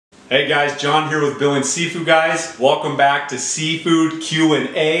Hey guys, John here with Bill and Seafood Guys. Welcome back to Seafood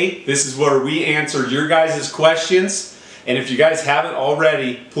Q&A. This is where we answer your guys' questions. And if you guys haven't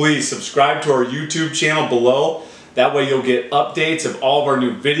already, please subscribe to our YouTube channel below. That way you'll get updates of all of our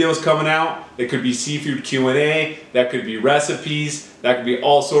new videos coming out. It could be Seafood Q&A, that could be recipes, that could be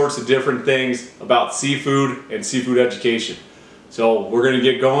all sorts of different things about seafood and seafood education. So we're gonna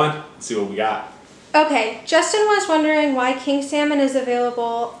get going and see what we got. Okay, Justin was wondering why king salmon is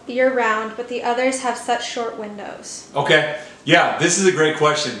available year-round, but the others have such short windows. Okay, yeah, this is a great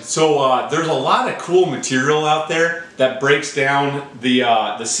question. So there's a lot of cool material out there that breaks down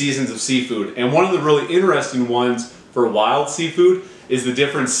the seasons of seafood. And one of the really interesting ones for wild seafood is the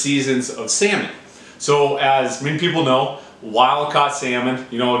different seasons of salmon. So as many people know, wild caught salmon,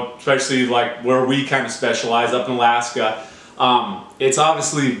 you know, especially like where we kind of specialize up in Alaska, it's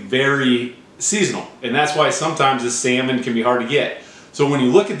obviously very seasonal, and that's why sometimes the salmon can be hard to get. So when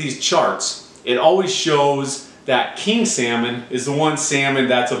you look at these charts, it always shows that king salmon is the one salmon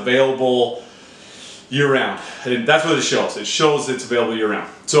that's available year-round. And that's what it shows. It shows it's available year-round.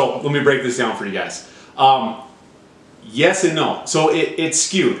 So let me break this down for you guys. Yes and no. So it's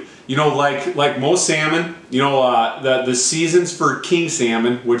skewed. You know, like most salmon, you know, the seasons for king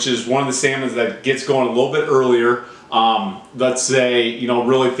salmon, which is one of the salmons that gets going a little bit earlier. Let's say, you know,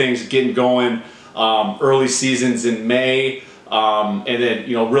 really things getting going early seasons in May, and then,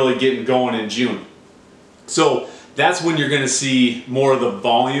 you know, really getting going in June. So that's when you're going to see more of the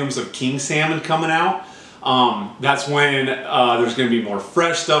volumes of king salmon coming out. That's when there's going to be more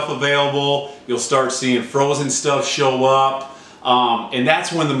fresh stuff available. You'll start seeing frozen stuff show up, and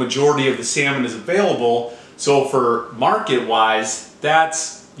that's when the majority of the salmon is available. So for market wise,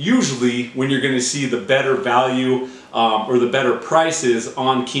 that's usually when you're going to see the better value or the better prices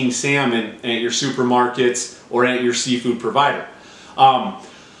on king salmon at your supermarkets or at your seafood provider.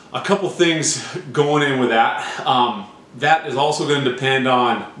 A couple things going in with that. That is also going to depend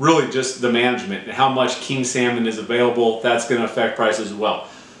on really just the management and how much king salmon is available. That's going to affect prices as well.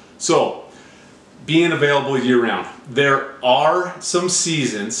 So being available year-round, there are some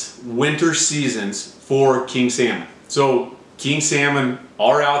seasons, winter seasons for king salmon. So king salmon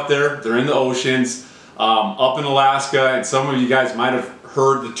are out there, they're in the oceans, up in Alaska, and some of you guys might have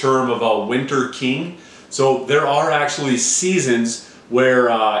heard the term of a winter king. So there are actually seasons where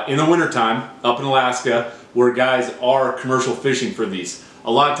in the wintertime up in Alaska where guys are commercial fishing for these. A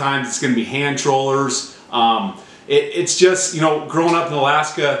lot of times it's going to be hand trollers. It's just, you know, growing up in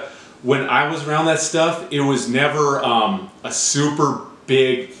Alaska, when I was around that stuff, it was never a super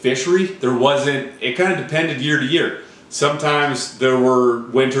big fishery. There wasn't, it kind of depended year to year. Sometimes there were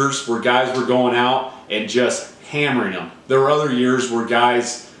winters where guys were going out and just hammering them. There were other years where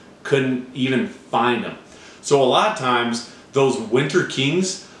guys couldn't even find them. So a lot of times those winter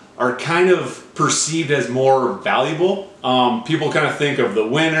kings are kind of perceived as more valuable. People kind of think of the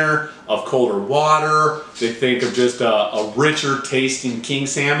winter, of colder water. They think of just a richer tasting king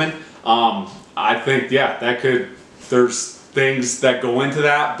salmon. I think, yeah, there's things that go into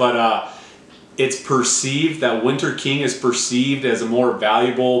that, but it's perceived that winter king is perceived as a more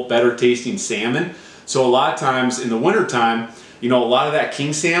valuable, better tasting salmon. So a lot of times in the winter time, you know, a lot of that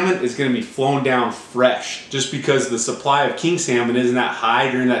king salmon is going to be flown down fresh just because the supply of king salmon isn't that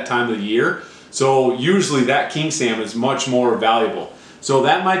high during that time of the year. So usually that king salmon is much more valuable. So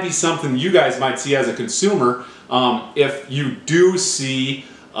that might be something you guys might see as a consumer. If you do see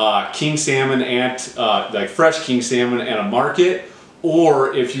king salmon at like fresh king salmon at a market,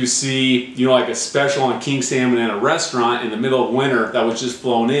 or if you see, you know, like a special on king salmon at a restaurant in the middle of winter that was just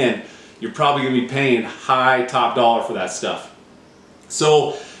flown in, you're probably going to be paying high top dollar for that stuff.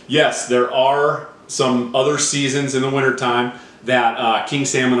 So yes, there are some other seasons in the wintertime that king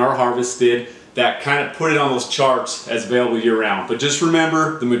salmon are harvested that kind of put it on those charts as available year-round. But just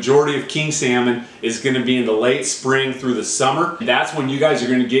remember, the majority of king salmon is going to be in the late spring through the summer. That's when you guys are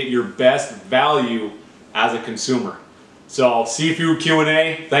going to get your best value as a consumer. So Seafood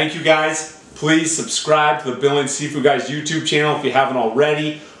Q&A, thank you guys. Please subscribe to the Bill and Seafood Guys YouTube channel if you haven't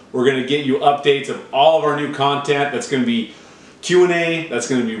already. We're going to get you updates of all of our new content. That's going to be Q&A, that's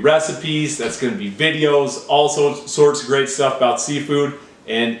going to be recipes, that's going to be videos, all sorts of great stuff about seafood.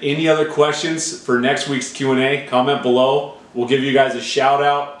 And any other questions for next week's Q&A, comment below. We'll give you guys a shout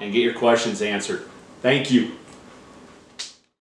out and get your questions answered. Thank you.